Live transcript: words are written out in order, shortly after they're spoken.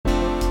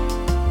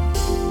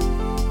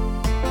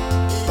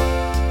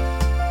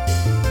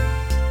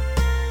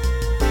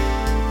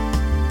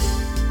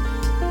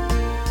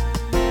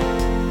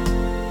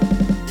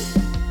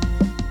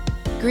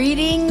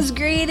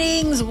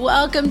Greetings.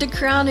 Welcome to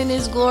Crowned in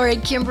His Glory.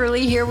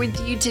 Kimberly here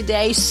with you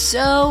today.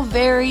 So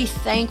very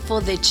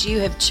thankful that you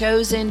have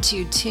chosen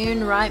to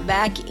tune right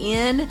back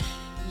in.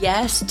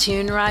 Yes,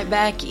 tune right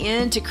back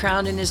in to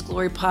Crowned in His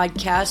Glory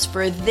podcast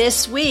for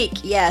this week.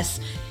 Yes.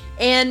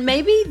 And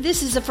maybe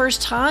this is the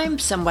first time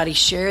somebody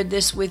shared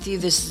this with you.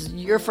 This is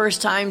your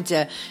first time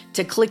to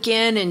click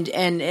in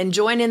and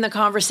join in the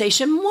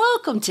conversation.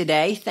 Welcome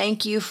today.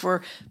 Thank you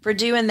for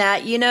doing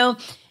that. You know,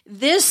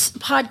 this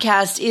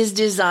podcast is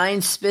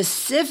designed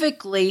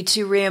specifically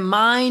to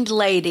remind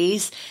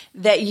ladies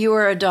that you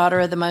are a daughter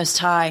of the Most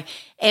High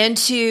and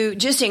to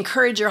just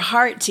encourage your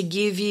heart to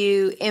give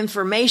you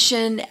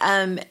information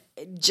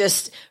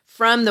just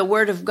from the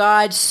Word of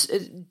God,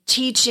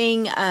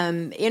 teaching,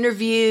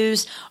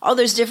 interviews, all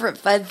those different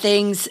fun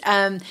things,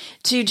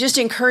 to just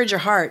encourage your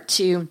heart,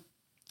 to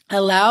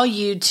allow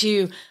you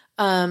to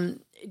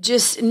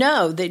just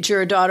know that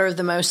you're a daughter of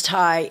the Most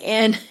High.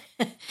 And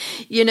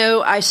you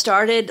know, I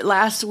started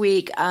last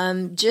week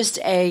just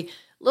a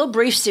little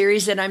brief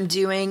series that I'm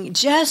doing,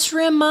 just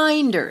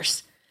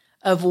reminders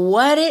of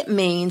what it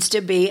means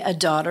to be a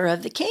daughter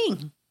of the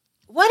King.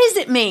 What does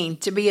it mean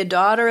to be a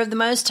daughter of the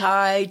Most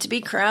High, to be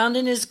crowned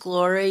in His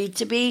glory,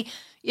 to be,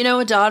 you know,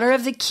 a daughter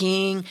of the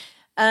King?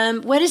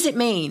 What does it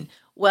mean?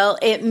 Well,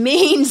 it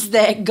means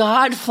that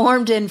God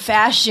formed and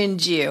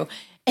fashioned you.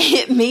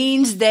 It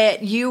means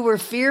that you were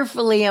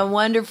fearfully and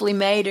wonderfully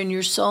made and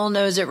your soul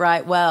knows it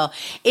right well.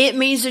 It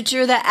means that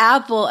you're the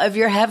apple of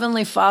your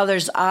heavenly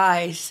Father's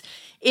eyes.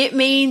 It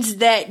means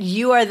that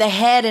you are the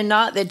head and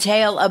not the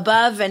tail,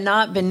 above and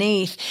not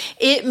beneath.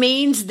 It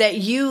means that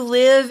you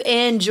live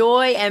in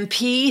joy and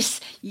peace.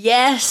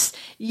 Yes,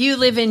 you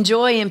live in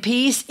joy and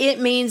peace. It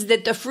means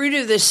that the fruit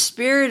of the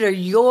Spirit are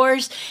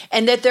yours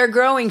and that they're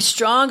growing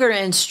stronger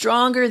and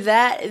stronger.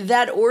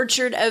 That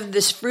orchard of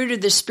this fruit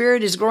of the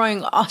Spirit is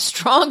growing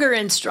stronger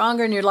and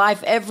stronger in your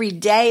life every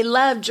day.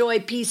 Love, joy,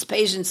 peace,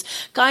 patience,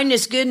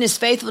 kindness, goodness,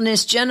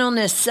 faithfulness,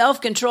 gentleness,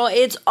 self-control.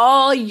 It's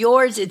all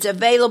yours. It's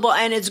available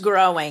and it's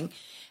growing.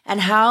 And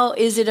how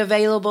is it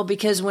available?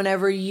 Because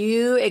whenever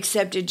you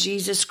accepted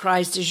Jesus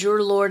Christ as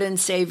your Lord and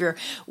Savior,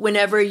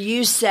 whenever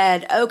you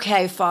said,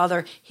 okay,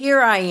 Father,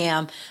 here I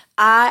am.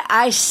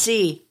 I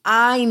see,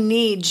 I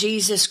need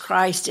Jesus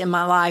Christ in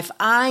my life.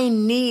 I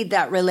need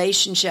that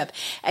relationship.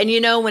 And you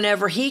know,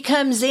 whenever He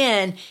comes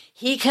in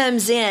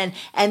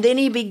and then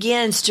He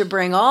begins to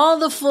bring all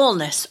the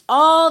fullness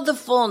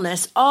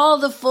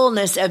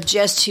of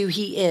just who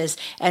He is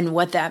and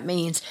what that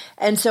means.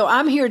 And so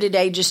I'm here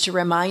today just to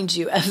remind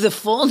you of the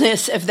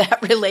fullness of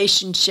that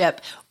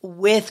relationship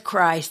with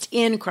Christ,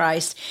 in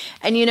Christ.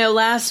 And you know,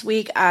 last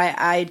week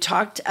I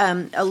talked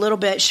a little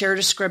bit, shared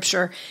a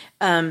scripture,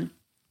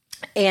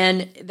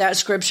 and that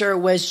scripture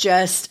was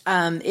just,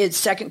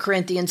 it's 2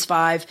 Corinthians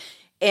 5.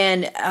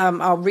 And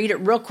I'll read it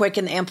real quick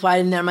in the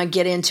Amplified, and then I'm going to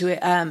get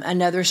into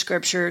another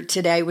scripture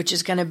today, which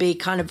is going to be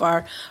kind of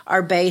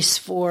our base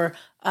for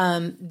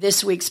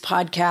this week's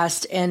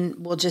podcast,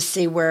 and we'll just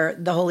see where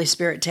the Holy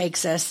Spirit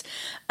takes us.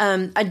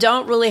 I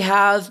don't really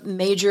have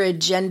major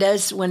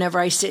agendas whenever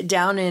I sit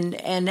down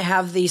and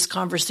have these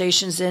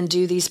conversations and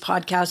do these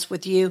podcasts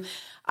with you.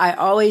 I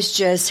always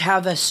just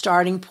have a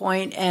starting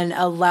point and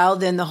allow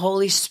then the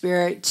Holy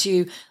Spirit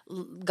to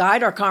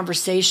guide our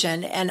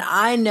conversation. And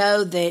I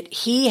know that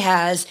He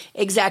has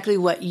exactly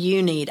what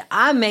you need.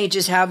 I may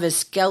just have a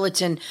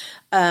skeleton,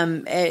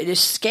 a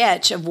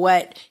sketch of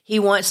what He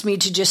wants me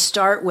to just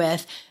start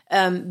with.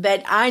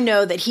 But I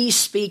know that He's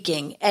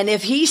speaking. And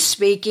if He's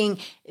speaking,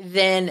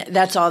 then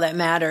that's all that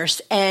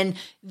matters. And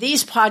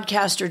these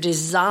podcasts are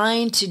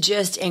designed to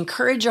just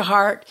encourage your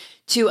heart,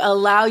 to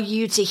allow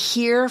you to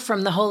hear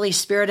from the Holy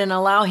Spirit and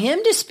allow Him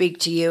to speak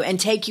to you and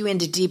take you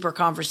into deeper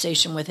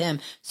conversation with Him.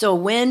 So a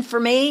win for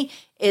me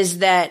is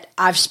that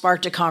I've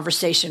sparked a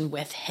conversation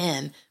with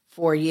Him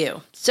for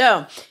you.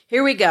 So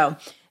here we go.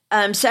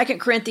 2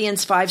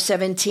 Corinthians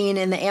 5:17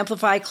 in the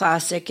Amplified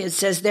Classic, it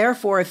says,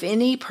 therefore, if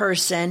any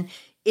person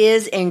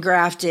is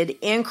engrafted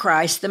in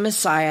Christ, the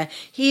Messiah,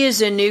 he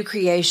is a new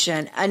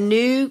creation, a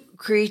new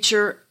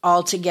creature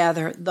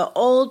altogether. The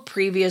old,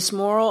 previous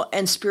moral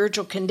and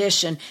spiritual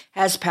condition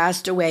has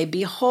passed away.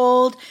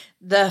 Behold,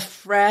 the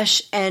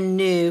fresh and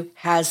new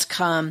has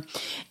come.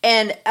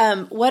 And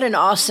what an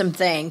awesome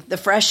thing. The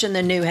fresh and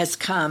the new has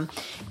come.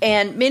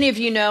 And many of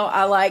you know,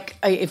 I like,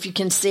 if you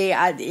can see,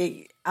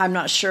 I'm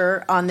not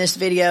sure on this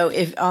video,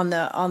 if on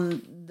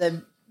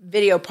the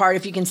video part,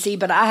 if you can see,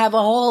 but I have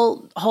a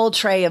whole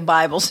tray of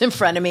Bibles in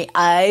front of me.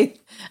 I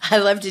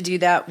love to do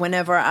that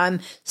whenever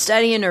I'm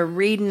studying or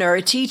reading or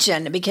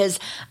teaching, because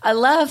I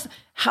love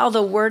how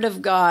the Word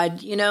of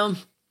God, you know,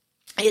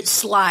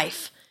 it's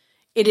life.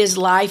 It is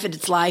life,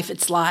 it's life,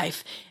 it's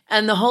life.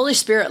 And the Holy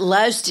Spirit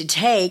loves to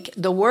take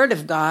the Word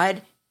of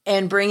God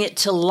and bring it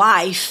to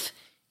life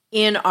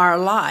in our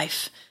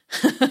life.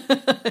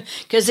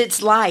 Because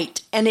it's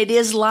light and it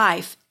is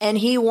life. And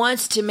He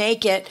wants to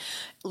make it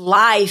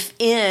life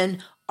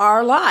in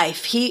our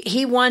life.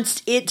 He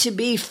wants it to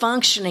be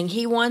functioning.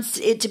 He wants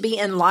it to be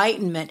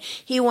enlightenment.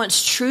 He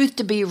wants truth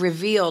to be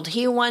revealed.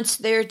 He wants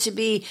there to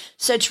be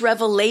such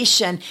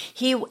revelation.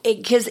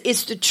 Because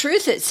it's the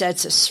truth that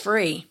sets us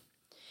free.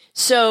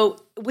 So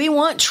we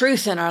want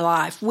truth in our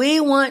life. We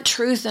want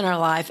truth in our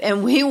life,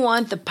 and we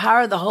want the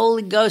power of the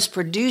Holy Ghost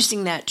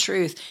producing that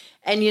truth.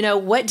 And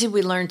what did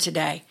we learn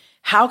today?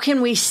 How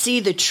can we see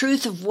the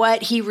truth of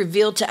what he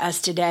revealed to us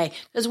today?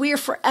 Because we are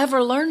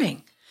forever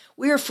learning.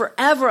 We are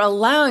forever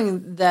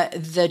allowing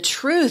the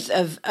truth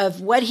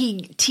of what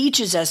he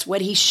teaches us, what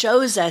he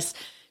shows us,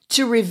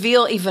 to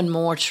reveal even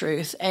more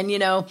truth. And,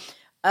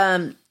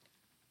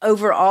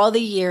 over all the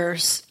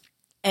years,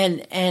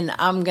 and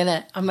I'm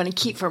gonna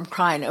keep from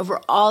crying, over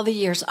all the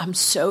years, I'm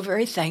so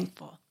very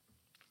thankful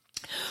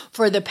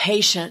for the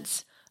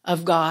patience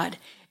of God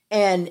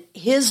and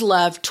his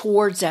love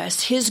towards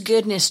us, his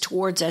goodness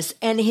towards us,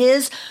 and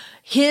his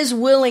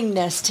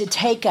willingness to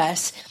take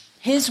us,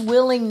 his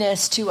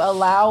willingness to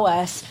allow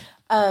us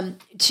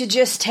to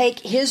just take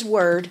his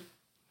word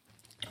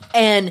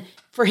and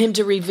for him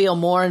to reveal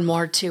more and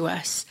more to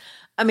us.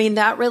 I mean,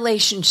 that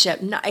relationship,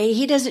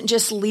 he doesn't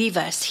just leave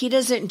us. He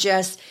doesn't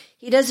just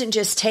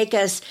take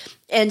us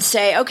and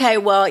say, okay,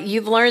 well,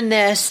 you've learned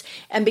this,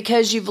 and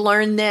because you've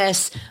learned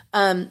this,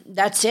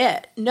 that's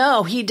it.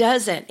 No, he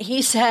doesn't.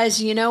 He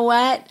says, you know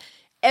what?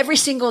 Every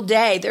single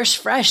day,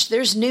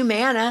 there's new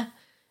manna.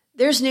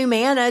 There's new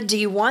manna. Do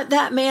you want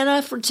that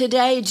manna for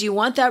today? Do you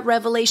want that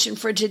revelation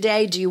for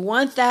today? Do you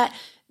want that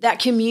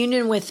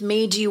communion with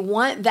me? Do you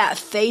want that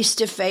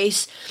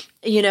face-to-face,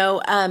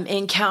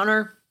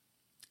 encounter?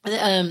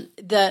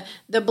 The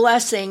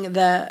blessing,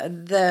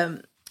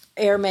 the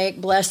Aramaic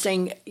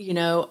blessing,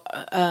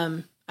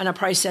 and I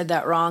probably said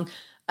that wrong,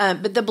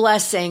 but the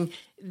blessing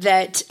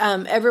that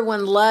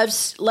everyone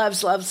loves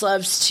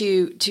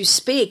to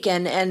speak,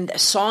 and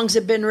songs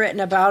have been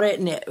written about it,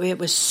 and it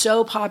was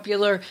so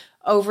popular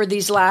over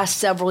these last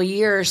several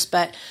years.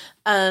 But,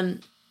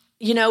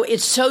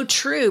 it's so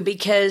true,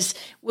 because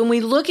when we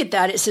look at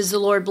that, it says, the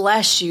Lord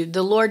bless you,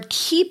 the Lord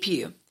keep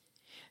you,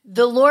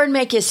 the Lord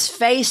make his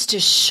face to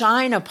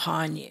shine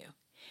upon you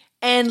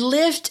and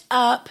lift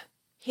up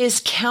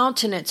his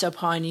countenance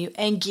upon you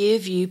and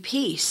give you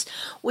peace.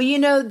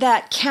 Well,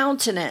 that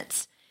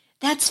countenance,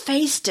 that's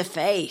face to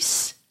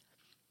face.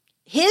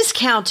 His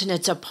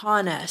countenance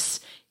upon us,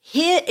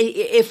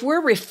 if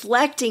we're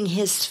reflecting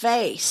his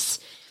face,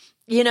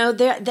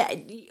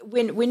 that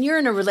when you're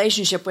in a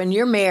relationship, when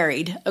you're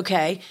married,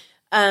 okay,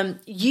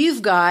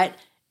 you've got,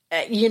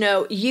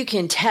 you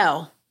can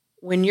tell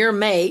when your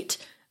mate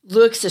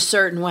looks a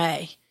certain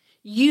way.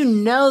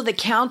 The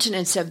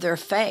countenance of their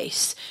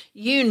face.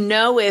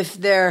 If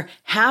they're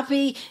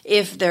happy,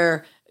 if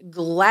they're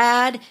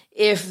glad,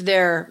 if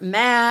they're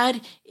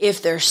mad,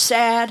 if they're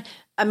sad.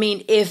 I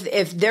mean,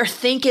 if they're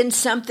thinking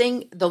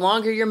something, the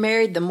longer you're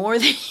married, the more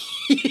that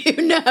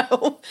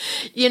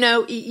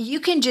you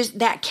can just,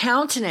 that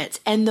countenance,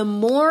 and the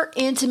more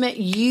intimate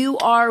you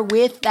are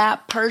with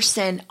that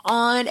person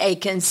on a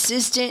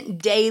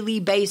consistent daily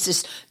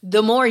basis,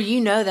 the more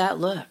that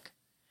look.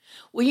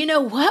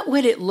 Well, what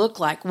would it look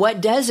like?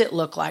 What does it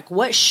look like?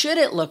 What should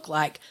it look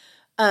like?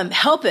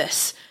 Help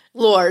us,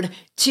 Lord,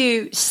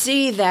 to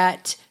see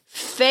that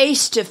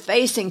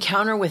face-to-face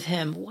encounter with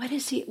him. What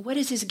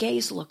does his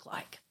gaze look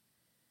like?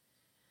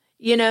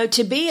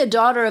 To be a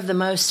daughter of the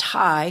Most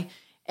High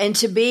and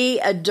to be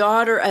a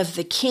daughter of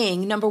the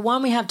King, number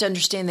one, we have to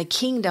understand the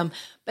kingdom.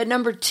 But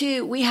number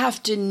two, we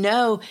have to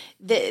know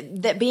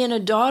that being a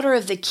daughter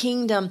of the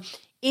kingdom,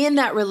 in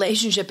that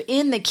relationship,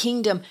 in the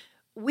kingdom,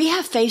 we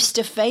have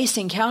face-to-face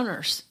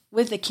encounters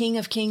with the King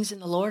of Kings and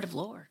the Lord of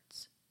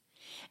Lords.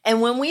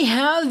 And when we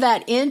have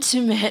that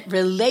intimate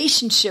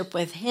relationship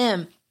with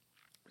him,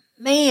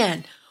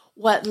 man,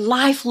 what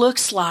life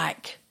looks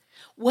like,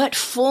 what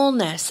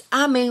fullness.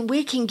 I mean,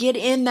 we can get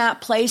in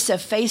that place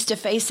of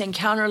face-to-face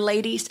encounter,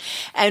 ladies,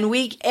 and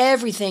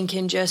everything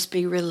can just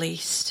be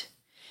released.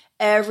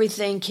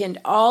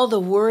 All the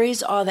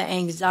worries, all the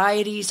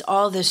anxieties,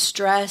 all the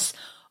stress,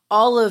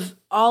 all of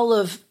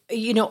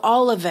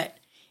it.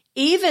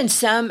 Even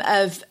some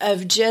of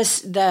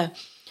just the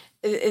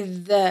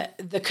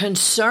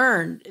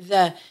concern,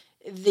 the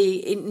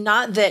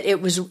not that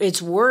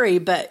it's worry,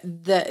 but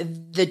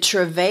the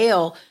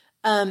travail,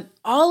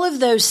 all of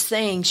those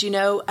things.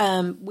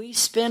 We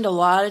spend a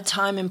lot of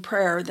time in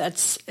prayer.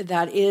 That's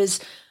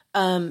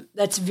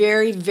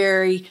very,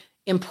 very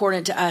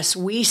important to us.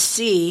 We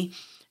see,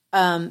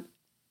 and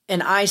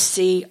I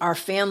see, our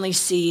family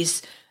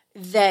sees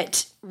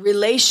that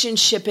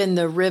relationship in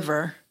the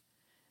river.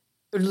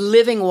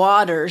 Living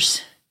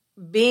waters,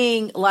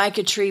 being like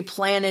a tree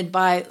planted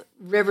by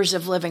rivers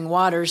of living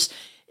waters,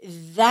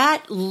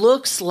 that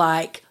looks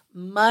like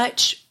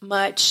much,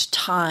 much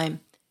time,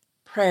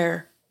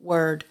 prayer,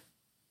 word,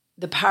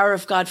 the power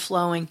of God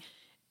flowing,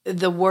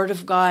 the word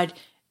of God,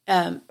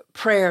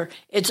 prayer.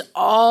 It's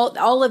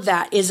all of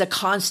that is a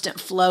constant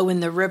flow in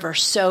the river.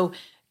 So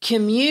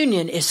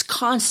communion is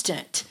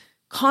constant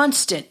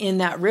in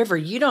that river.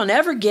 You don't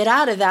ever get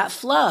out of that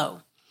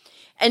flow.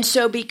 And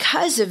so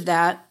because of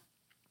that,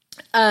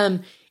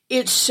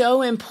 It's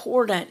so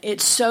important.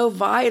 It's so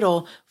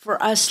vital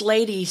for us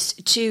ladies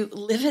to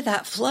live in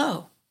that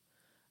flow.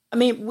 I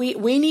mean,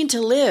 we need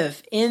to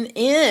live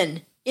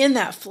in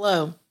that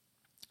flow.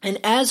 And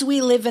as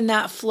we live in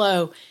that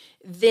flow,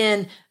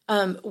 then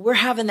we're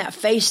having that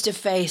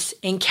face-to-face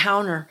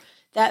encounter,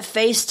 that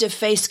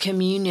face-to-face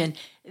communion,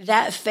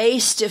 that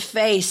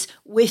face-to-face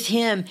with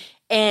him.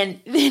 And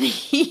then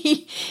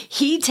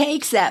he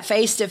takes that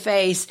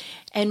face-to-face,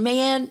 and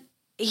man,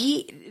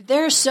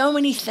 there are so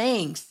many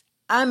things,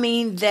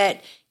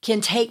 that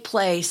can take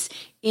place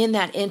in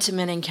that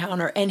intimate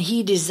encounter, and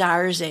he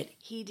desires it.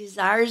 He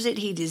desires it.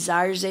 He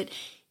desires it.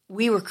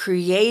 We were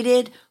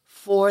created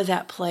for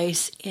that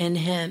place in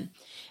him.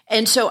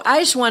 And so I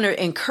just want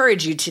to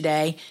encourage you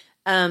today,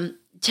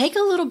 take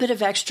a little bit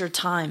of extra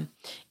time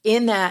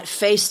in that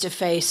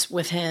face-to-face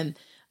with him.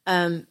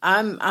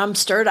 I'm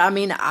stirred.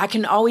 I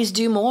can always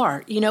do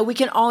more. We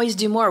can always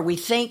do more. We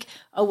think,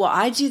 oh, well,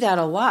 I do that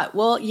a lot.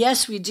 Well,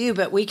 yes, we do,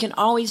 but we can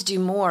always do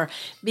more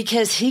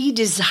because he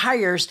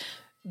desires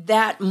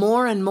that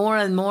more and more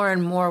and more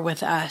and more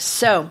with us.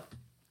 So,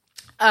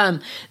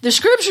 the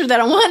scripture that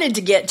I wanted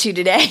to get to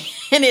today,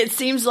 and it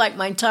seems like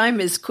my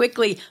time is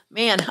quickly,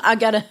 I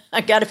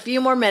got a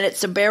few more minutes,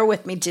 so bear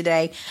with me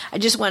today. I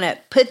just want to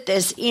put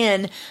this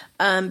in,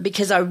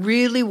 because I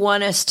really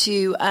want us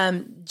to,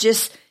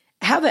 just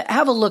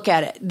have a look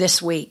at it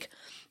this week.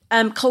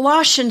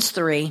 Colossians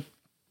 3,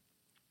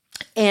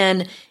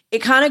 and it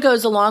kind of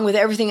goes along with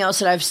everything else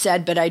that I've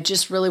said, but I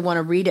just really want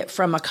to read it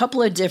from a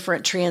couple of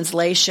different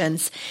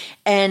translations.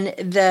 And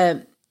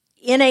the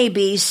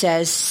NAB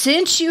says,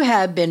 since you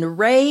have been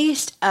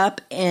raised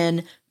up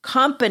in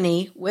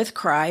company with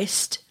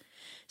Christ,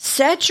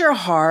 set your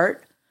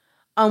heart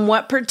on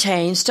what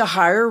pertains to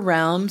higher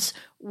realms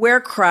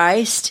where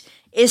Christ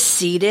is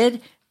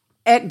seated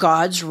at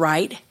God's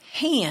right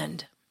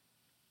hand.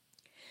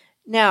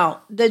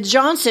 Now, the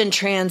Johnson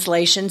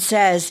translation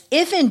says,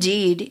 if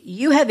indeed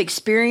you have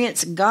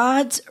experienced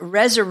God's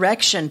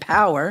resurrection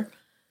power,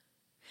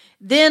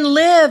 then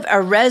live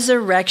a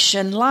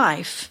resurrection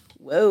life.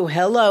 Whoa,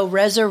 hello,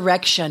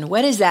 resurrection.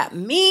 What does that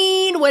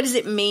mean? What does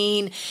it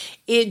mean?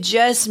 It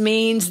just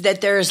means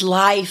that there's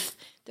life.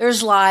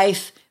 There's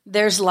life.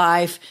 There's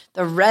life.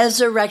 The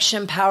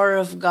resurrection power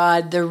of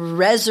God, the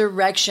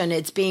resurrection,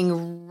 it's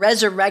being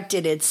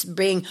resurrected. It's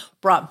being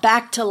brought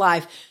back to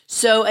life.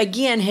 So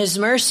again, his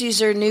mercies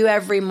are new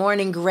every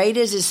morning. Great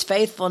is his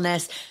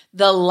faithfulness.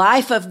 The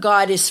life of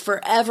God is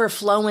forever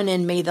flowing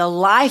in me. The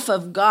life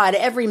of God,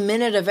 every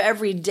minute of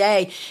every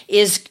day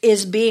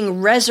is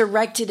being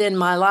resurrected in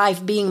my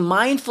life, being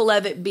mindful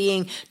of it,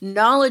 being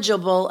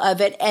knowledgeable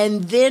of it,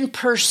 and then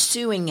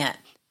pursuing it.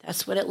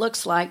 That's what it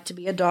looks like to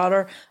be a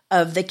daughter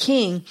of the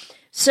King.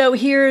 So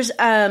here's,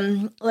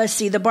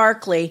 the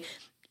Barclay.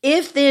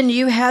 If then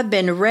you have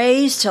been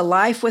raised to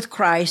life with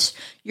Christ,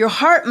 your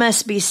heart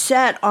must be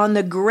set on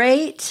the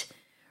great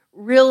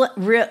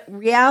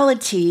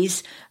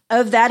realities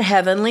of that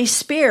heavenly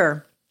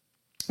sphere,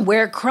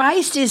 where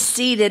Christ is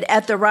seated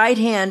at the right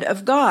hand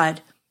of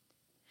God.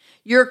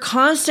 Your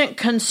constant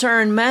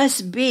concern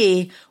must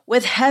be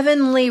with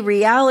heavenly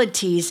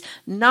realities,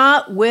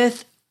 not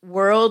with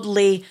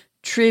worldly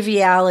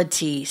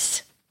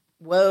trivialities.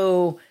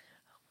 Whoa.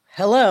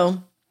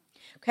 Hello.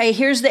 Okay,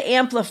 here's the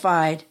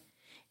Amplified.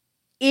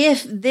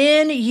 If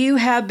then you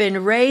have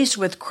been raised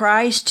with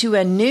Christ to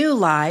a new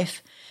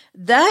life,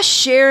 thus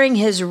sharing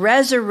his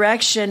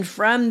resurrection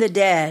from the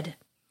dead,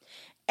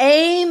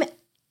 aim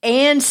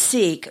and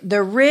seek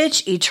the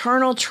rich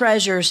eternal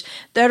treasures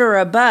that are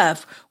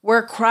above,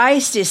 where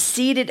Christ is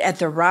seated at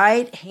the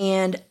right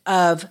hand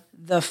of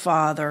the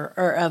Father,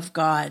 or of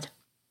God.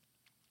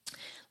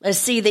 Let's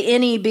see, the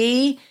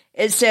NEB,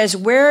 it says,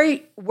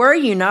 were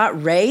you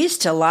not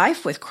raised to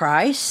life with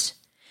Christ?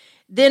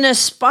 Then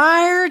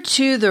aspire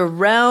to the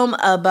realm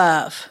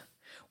above,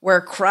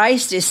 where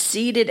Christ is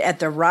seated at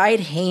the right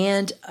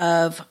hand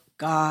of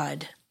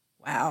God.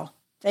 Wow.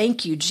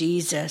 Thank you,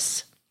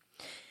 Jesus.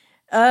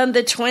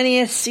 The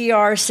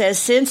 20th CR says,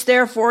 since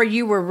therefore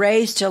you were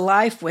raised to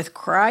life with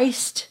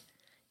Christ,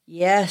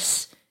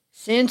 yes,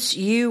 since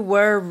you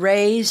were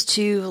raised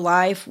to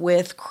life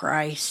with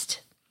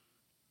Christ.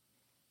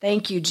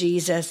 Thank you,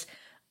 Jesus.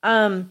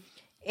 And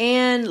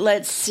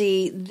let's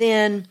see,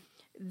 then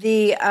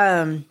the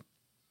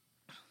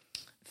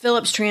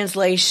Phillips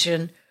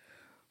translation,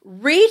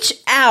 reach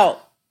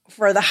out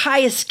for the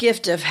highest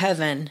gift of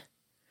heaven,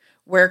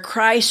 where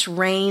Christ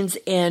reigns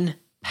in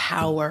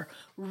power.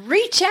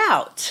 Reach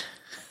out.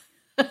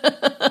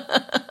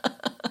 That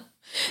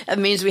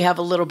means we have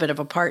a little bit of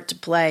a part to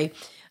play.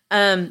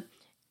 The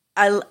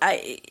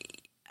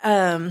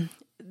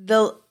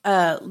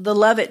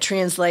Lovett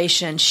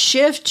translation,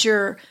 shift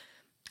your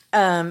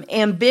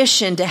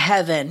ambition to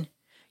heaven.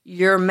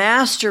 Your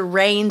master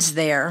reigns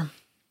there.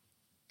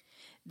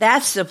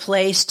 That's the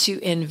place to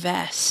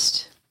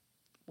invest.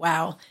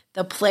 Wow,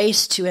 the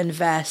place to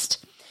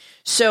invest.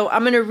 So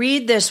I'm going to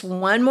read this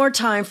one more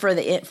time from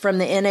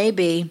the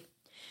NAB.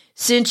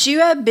 Since you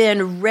have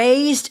been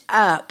raised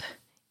up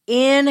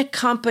in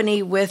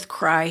company with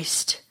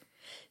Christ,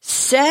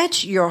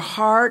 Set your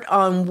heart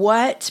on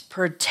what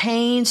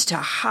pertains to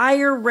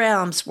higher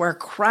realms where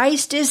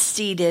Christ is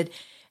seated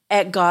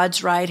at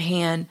God's right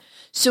hand.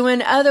 So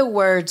in other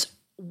words,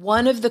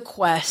 one of the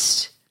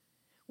quests,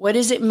 what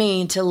does it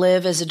mean to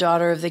live as a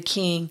daughter of the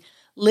King?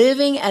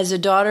 Living as a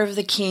daughter of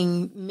the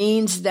King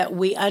means that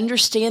we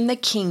understand the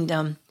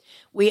kingdom.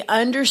 We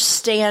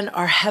understand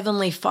our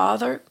Heavenly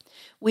Father.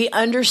 We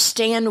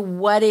understand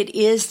what it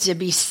is to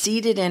be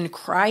seated in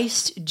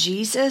Christ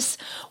Jesus,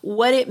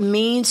 what it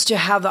means to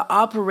have the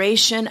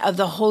operation of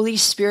the Holy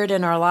Spirit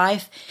in our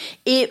life.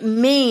 It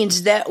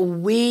means that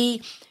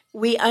we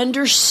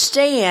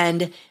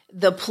understand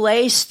the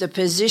place, the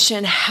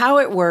position, how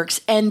it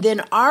works, and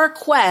then our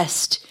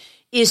quest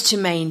is to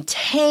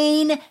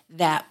maintain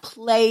that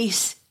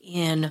place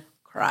in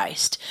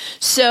Christ.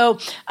 So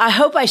I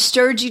hope I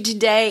stirred you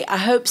today. I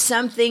hope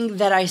something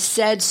that I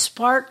said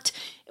sparked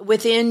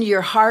within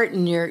your heart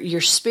and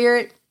your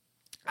spirit.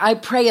 I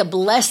pray a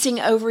blessing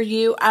over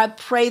you. I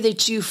pray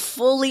that you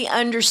fully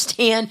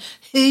understand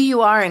who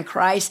you are in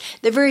Christ,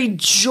 the very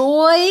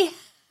joy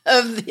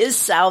of His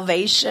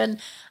salvation.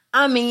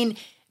 I mean,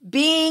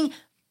 being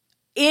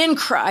in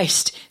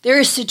Christ, there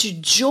is such a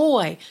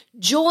joy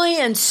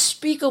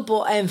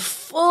unspeakable and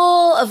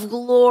full of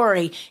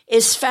glory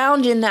is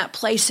found in that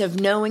place of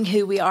knowing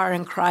who we are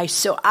in Christ.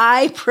 So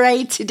I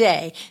pray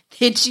today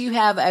that you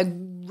have a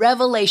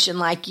revelation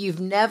like you've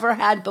never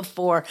had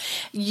before.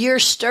 You're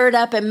stirred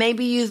up, and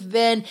maybe you've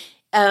been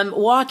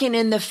walking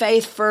in the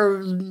faith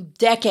for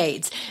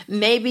decades.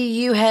 Maybe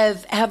you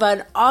have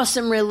an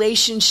awesome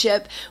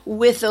relationship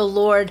with the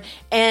Lord,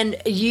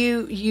 and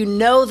you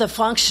know the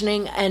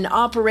functioning and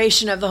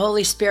operation of the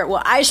Holy Spirit.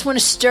 Well, I just want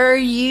to stir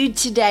you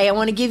today. I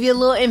want to give you a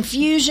little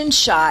infusion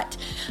shot,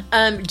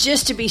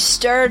 just to be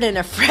stirred in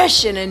a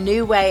fresh and a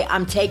new way.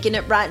 I'm taking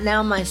it right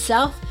now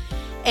myself.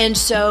 And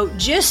so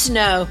just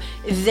know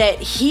that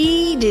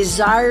He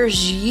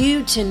desires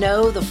you to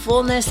know the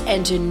fullness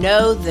and to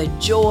know the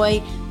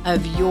joy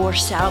of your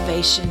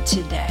salvation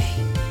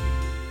today.